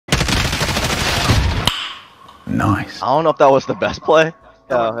Nice. I don't know if that was the best play.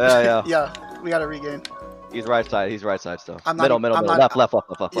 Yeah. Yeah, we gotta regain. He's right side still. I'm not, middle. I'm not, Left.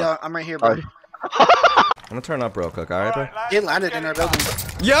 Yeah, I'm right here, bro. I'm gonna turn up real quick, alright, bro? It landed in our building.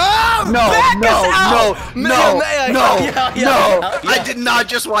 Yo! No! Yeah. I did not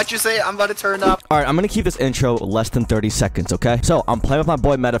just watch you say it. I'm about to turn up. Alright, I'm gonna keep this intro less than 30 seconds, okay? So, I'm playing with my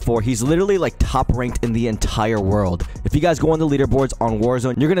boy Metaphor. He's literally like top ranked in the entire world. If you guys go on the leaderboards on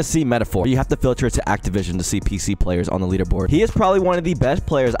Warzone, you're gonna see Metaphor. You have to filter it to Activision to see PC players on the leaderboard. He is probably one of the best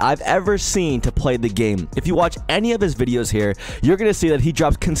players I've ever seen to play the game. If you watch any of his videos here, you're gonna see that he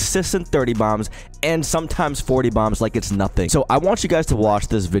drops consistent 30 bombs and sometimes 40 bombs like it's nothing. So I want you guys to watch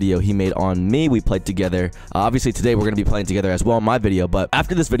this video he made on me. We played together. Obviously today we're gonna be playing together as well in my video, but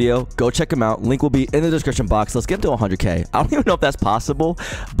after this video, go check him out. Link will be in the description box. Let's get him to 100K. I don't even know if that's possible,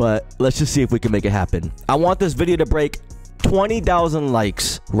 but let's just see if we can make it happen. I want this video to break 20,000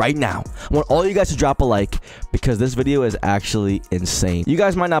 likes right now. I want all you guys to drop a like because this video is actually insane. You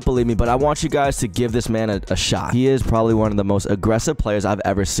guys might not believe me, but I want you guys to give this man a shot. He is probably one of the most aggressive players I've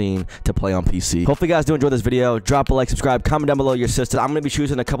ever seen to play on PC. Hopefully you guys do enjoy this video. Drop a like, subscribe, comment down below your sister. I'm gonna be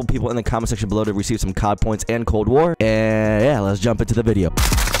choosing a couple people in the comment section below to receive some COD points and Cold War. And yeah, let's jump into the video.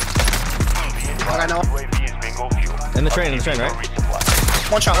 In the train, right?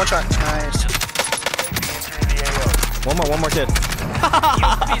 One shot. Nice. One more kid.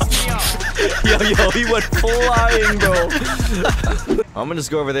 yo, he went flying, bro. I'm gonna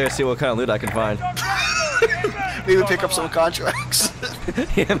just go over there and see what kind of loot I can find. Maybe pick up some contracts.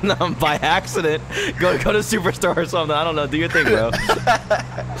 By accident. Go to Superstore or something. I don't know. Do your thing, bro.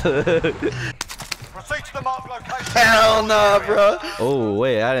 Hell no, bro. Oh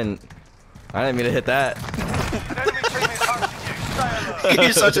wait, I didn't mean to hit that.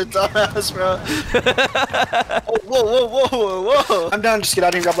 You're such a dumbass, bro. Oh, whoa. I'm down. Just get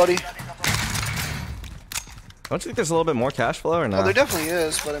out here and grab Lodi. Don't you think there's a little bit more cash flow or not? Oh, there definitely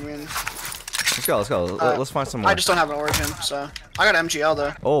is, but I mean... Let's go. Let's find some more. I just don't have an origin, so... I got MGL,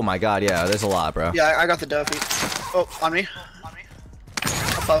 though. Oh my god, yeah, there's a lot, bro. Yeah, I got the Duffy. Oh, on me.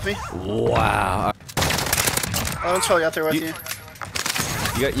 Above me. Wow. Oh, let's throw you out there with you.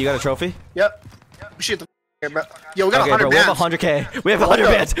 You got a trophy? Yep. We shoot the here, bro. Yo, we got 100 bands. We have 100K. We have 100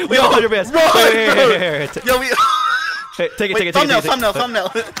 bands. We have 100 bands. Here. Yo, we... Take it. Thumbnail.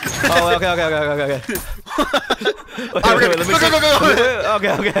 Oh, okay.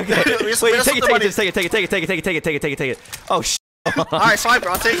 Wait, Wait, take it. Oh, sh. Alright, fine,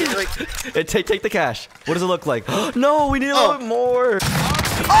 bro. I'll take it. Like... Take the cash. What does it look like? No, we need a little bit more.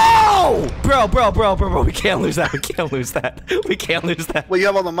 Oh! Bro. We can't lose that. We can't lose that. Well, you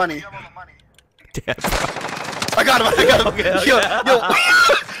have all the money. Damn. I got him. Okay.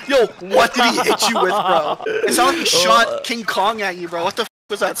 Yo, what did he hit you with, bro? It sounded like he shot King Kong at you, bro. What the f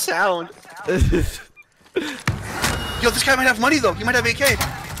was that sound? Yo, this guy might have money, though. He might have AK.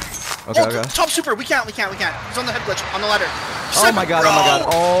 Okay. Top super. We can't. He's on the head glitch, on the ladder.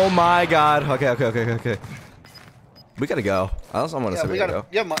 Oh my god. Okay. We gotta go. I also want to say we gotta go.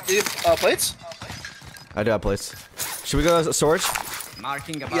 You have plates? I do have plates. Should we go to storage?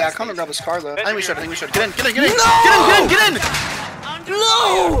 Yeah, come and grab his car, though. I think we should. Get in.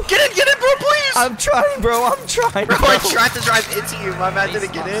 No! Get in, bro, please! I'm trying, bro. Bro, I tried to drive into you. My man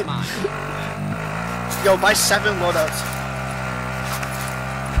didn't get in. Yo, buy 7 loadouts.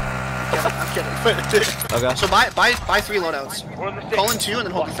 I'm kidding. Okay. So buy 3 loadouts. Call in 2 and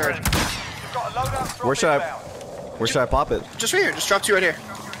then hold the 3rd. Where should I pop it? Just right here. Just drop 2 right here.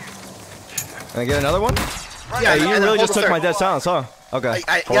 Can I get another one? Yeah, you really just took my dead silence, huh? Okay.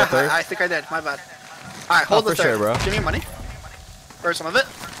 I think I did. My bad. Alright, hold the 3rd. Sure, bro. Give me money. Or some of it.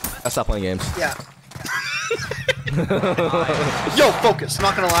 I stopped playing games. Yeah. Yo, focus. I'm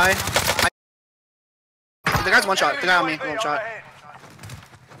not gonna lie. The guy's one shot. The guy on me, one shot.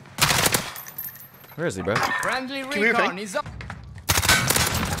 Where is he, bro? Friendly recon is up.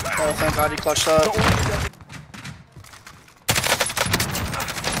 Oh, thank God he clutched up.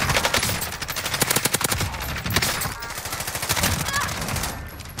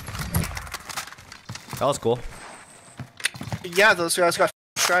 That was cool. Yeah, those guys got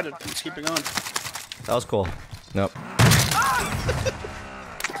shredded. Let's keep it going. That was cool. Nope.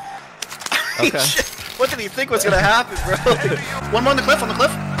 Okay. What did he think was gonna happen, bro? One more on the cliff,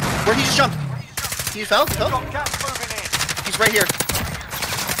 Where he just jumped. He fell? He's right here.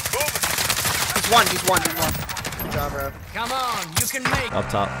 He's one. Good job, bro. Come on, you can make. Up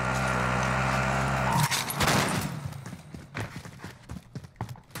top.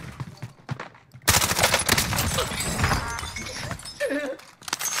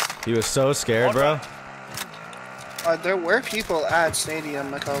 He was so scared, bro. There were people at stadium,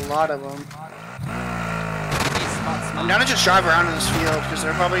 like a lot of them. I'm down to just drive around in this field because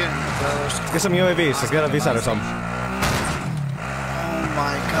they're probably gonna hit those. Get some UAVs. Let's get a V-side or something. Oh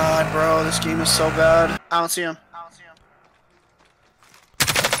my god, bro. This game is so bad. I don't see him.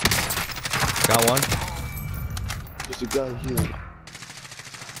 Got one. There's a guy here.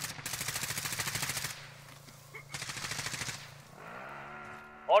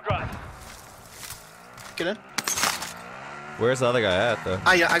 I'll drive. Get in. Where's the other guy at, though?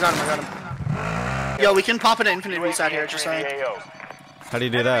 Ah, yeah, I got him. Yo, we can pop an infinite reset here, just saying. How do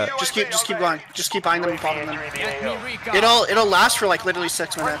you do that? Just keep going. Just keep buying them and popping them. Get me recon. It'll last for like literally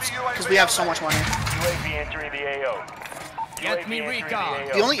 6 minutes because we have so much money. UAV entering the AO. Get me recon.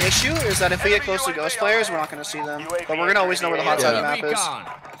 The only issue is that if we get close to ghost players, we're not gonna see them. But we're gonna always know where the hot side of the map is.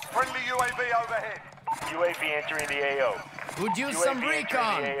 Friendly UAV overhead. UAV entering the AO. Would use some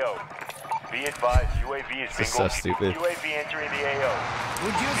recon. Be advised, UAV is This is bingo. so stupid. UAV entering the AO.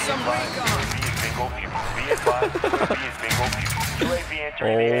 Would use some recon. UAV is bingo fuel. Be advised, UAV is bingo fuel. UAV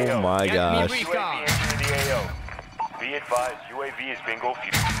entering the AO. Oh my Get me gosh. recon. UAV entering the AO. Be advised, UAV is bingo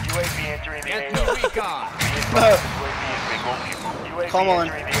fuel. UAV entering the Get me AO. recon. Be advised, UAV is bingo fuel. UAV Come on.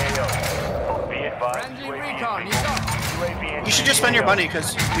 entering the AO. Be advised, Friendly UAV is recon. bingo He's fuel. up. You should just spend your money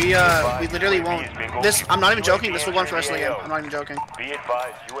because we literally won't. This I'm not even joking. This will go on for the rest of the game. I'm not even joking. Be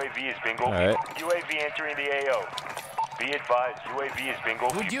advised, UAV is bingo fuel. Alright. UAV entering the AO. Be advised, UAV is bingo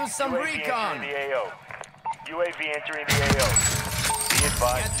fuel. Would use some UAV recon. entering the AO. UAV entering the AO. Be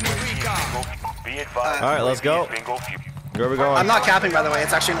advised, Get me UAV is recon. bingo fuel. Be advised, Alright, let's UAV go. is bingo fuel. Where are we going? I'm not capping, by the way.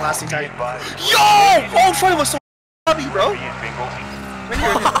 It's actually in the lasting Be tag. advised, Yo! Oh, in front of us, so happy, bro. UAV is bingo fuel.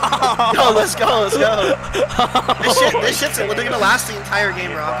 Yo, let's go. This shit's literally gonna last the entire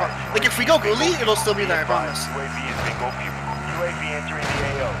game, bro. Like if we go ghoulie, it'll still be there. I promise. UAV is bingo fuel. UAV entering the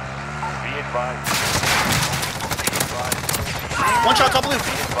AO. Be advised. One shot, top loop.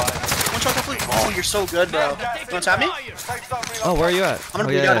 Be advised. One shot, top loop. Oh, you're so good, bro. You wanna tap me? Oh, where are you at? I'm gonna Oh,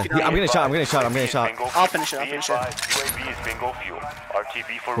 bleed out if you don't. I'm getting shot. I'm getting shot. I'm getting shot. I'll finish it. I'll Be finish it. advised, UAV is bingo fuel.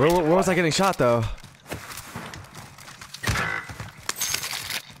 RTB for Where was I getting shot, though?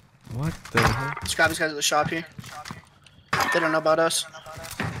 What the heck? Let's grab these guys at the shop here. They don't know about us.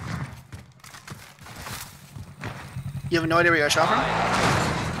 You have no idea where you got shot from?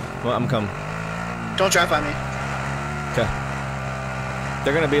 Well, I'm coming. Don't drive by me. Okay.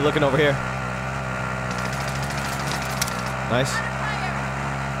 They're gonna be looking over here. Nice.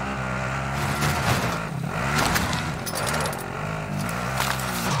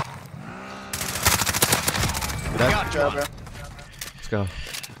 Good job, bro. Let's go.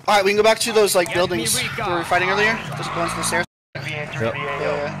 Alright, we can go back to those like Get buildings me recon. where we were fighting earlier. Those ones on the stairs. UAV entering the AO.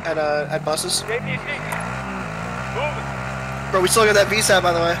 Yeah, at buses. Bro, we still got that VSAT,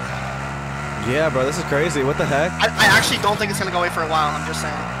 by the way. Yeah, bro, this is crazy. What the heck? I actually don't think it's gonna go away for a while. I'm just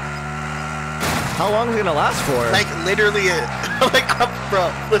saying. How long is it gonna last for? Like literally, like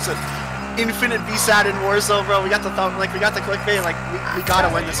bro, listen. Infinite VSAT in Warzone, bro. We got the we got the clickbait. Like we gotta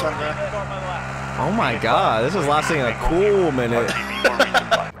win this one, bro. Oh my god, this is lasting a cool minute.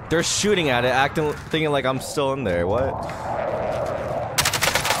 They're shooting at it, thinking like I'm still in there. What?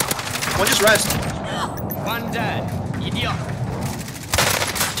 One just rest. One dead. Idiot.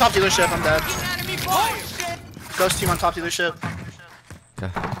 Top dealership. I'm dead. Enemy fire. Ghost team on top dealership.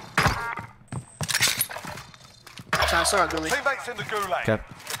 Okay. Trying to start ghoulie. Teammates in the gulag. Okay.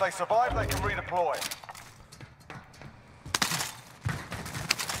 If they survive, they can redeploy.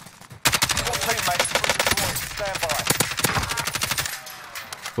 All teammates redeployed. Stand by.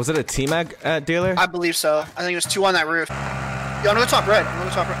 Was it a T-Mag dealer? I believe so. I think there's 2 on that roof. Yo, I'm gonna go top red. I'm gonna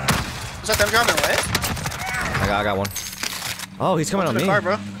go top red. Is that them driving away? I got one. Oh, he's coming In on the me. car,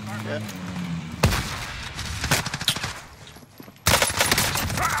 bro. Yeah.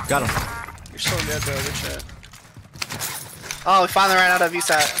 Got him. You're so good, bro. Good shit. Oh, we finally ran out of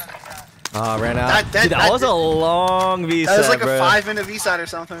VSAT. Ran out. That Dude, that was a long VSAT, That was like bro. a 5-minute VSAT or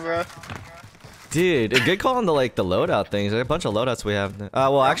something, bro. Dude, a good call on the loadout things. There's a bunch of loadouts we have.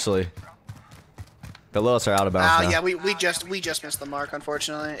 Well, actually, the loadouts are out of bounds now. Yeah, we just missed the mark,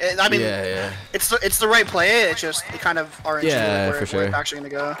 unfortunately. I mean, Yeah. it's the right play. It's just it kind of RNG Yeah, where, for where sure. it's actually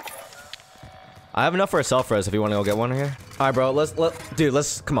gonna go. I have enough for a self-res if you want to go get one here. All right, bro.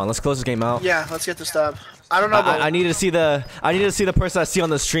 Let's come on. Let's close this game out. Yeah, let's get this dub. I don't know, but I need to see the person I see on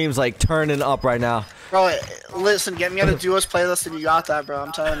the streams like turning up right now. bro, listen, get me on a duos playlist and you got that, bro.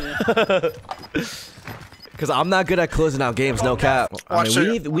 I'm telling you. Cause I'm not good at closing out games, no cap. I Watch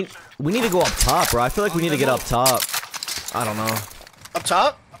mean, it. we need to go up top, bro. I feel like we need to get up top. I don't know. Up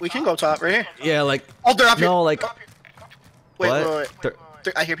top? We can go top right here. Yeah, like Oh, they're up here. no, like Wait, what? wait. They're-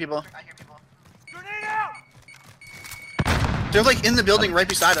 I hear people. They're like in the building right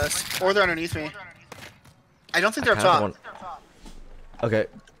beside us, or they're underneath me. I don't think they're up Kinda top. want- Okay,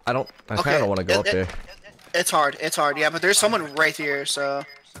 I kind of don't want to go up there. It's hard. It's hard. Yeah, but there's someone right here, so.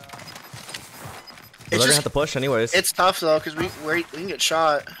 We're gonna have to push anyways. It's tough though, cause we can get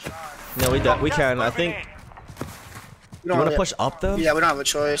shot. No, we can. I think. You want to push up though? Yeah, we don't have a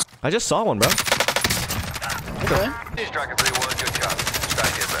choice. I just saw one, bro. Okay. Striker 3-1, good job.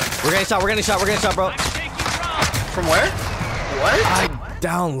 Strike it back. We're getting shot. We're getting shot. We're getting shot, bro. From where? What?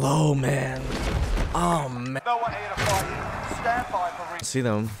 Down low, man. Oh man. No one here to fight. Stand by for I see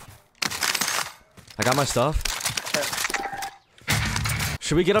them. I got my stuff.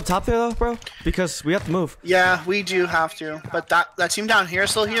 Should we get up top there though, bro? Because we have to move. Yeah, we do have to. But that team down here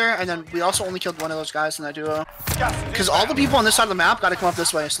is still here, and then we also only killed one of those guys in that duo. Because all the people on this side of the map got to come up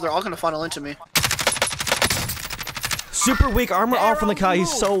this way, so they're all gonna funnel into me. Super weak armor off on the guy.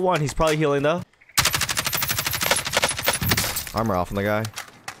 He's so one. He's probably healing though. Armor off on the guy.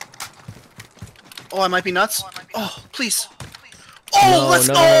 Oh, I might be nuts. Oh, please. Oh, let's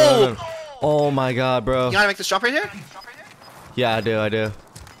go! No. Oh my god, bro. You gotta make this jump right here? Yeah, I do.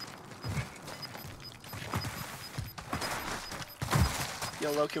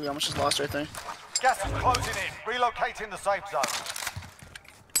 Yo, low key, we almost just lost right there. gas is closing in. Relocating the safe zone.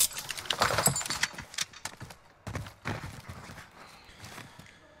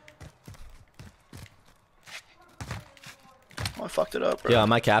 Oh, I fucked it up, bro. Yeah,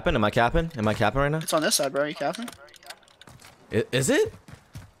 am I capping? Am I capping right now? It's on this side, bro. Are you capping? Is it?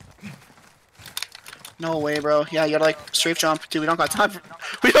 No way, bro. Yeah, you gotta like strafe jump. Dude, we don't got time for.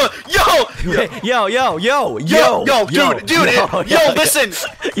 We don't. Yo, listen.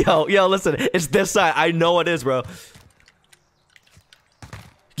 Yo, listen. It's this side. I know it is, bro.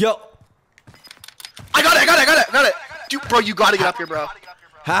 Yo. I got it. Dude, bro, you gotta get up here, bro.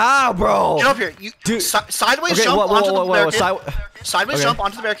 How, bro? Get up here. You Dude. Sideways Okay, jump onto the barricade. Sideways Okay. jump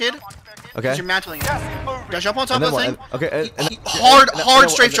onto the barricade. Okay. You're mantling it. You gotta jump on top And of the then thing. what? Okay.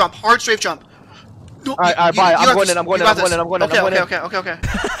 Hard strafe jump. Hard strafe jump. Alright, bye. I'm going in. I'm going in. Okay.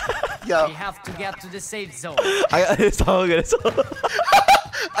 Yo, We have to get to the safe zone. It's all good. It's all...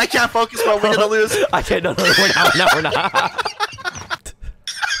 I can't focus, bro. We're gonna lose. I can't. No, we're not.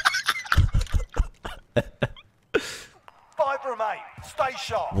 5 remain. Stay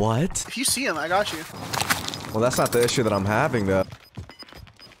sharp. What? If you see him, I got you. Well, that's not the issue that I'm having, though.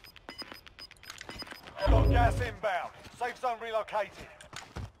 Got gas inbound. Safe zone relocated.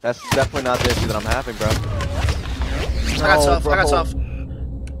 That's definitely not the issue that I'm having, bro. I got tough.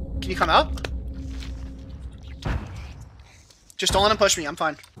 Can you come out? Just don't let him push me. I'm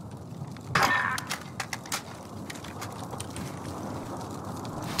fine.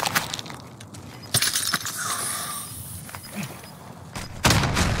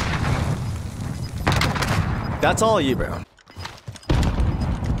 That's all you, bro.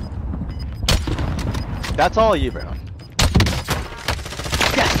 That's all you, bro.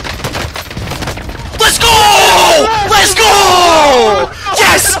 Let's go! Let's go!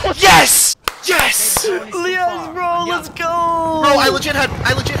 Yes! Bro, let's go! Bro, I legit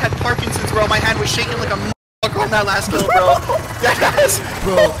had Parkinson's, bro. My hand was shaking like a motherfucker on that last kill, bro. Yes!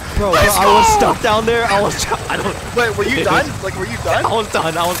 Bro, I was stuck down there. I don't. Wait, were you done? Like, were you done? I was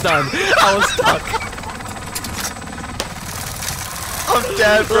done. I was stuck. I'm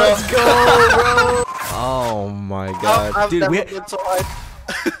dead, bro. Let's go, bro. Oh my god, I've dude, never been so hard.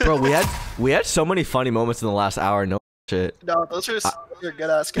 bro, we had so many funny moments in the last hour. No shit. No, those are good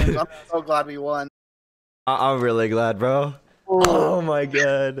ass games. I'm so glad we won. I'm really glad, bro. Oh my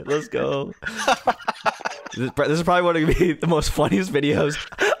god, let's go. This is probably one of the most funniest videos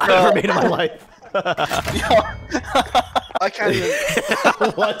I've ever made in my life. I can't even.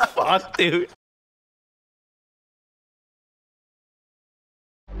 What fuck, dude?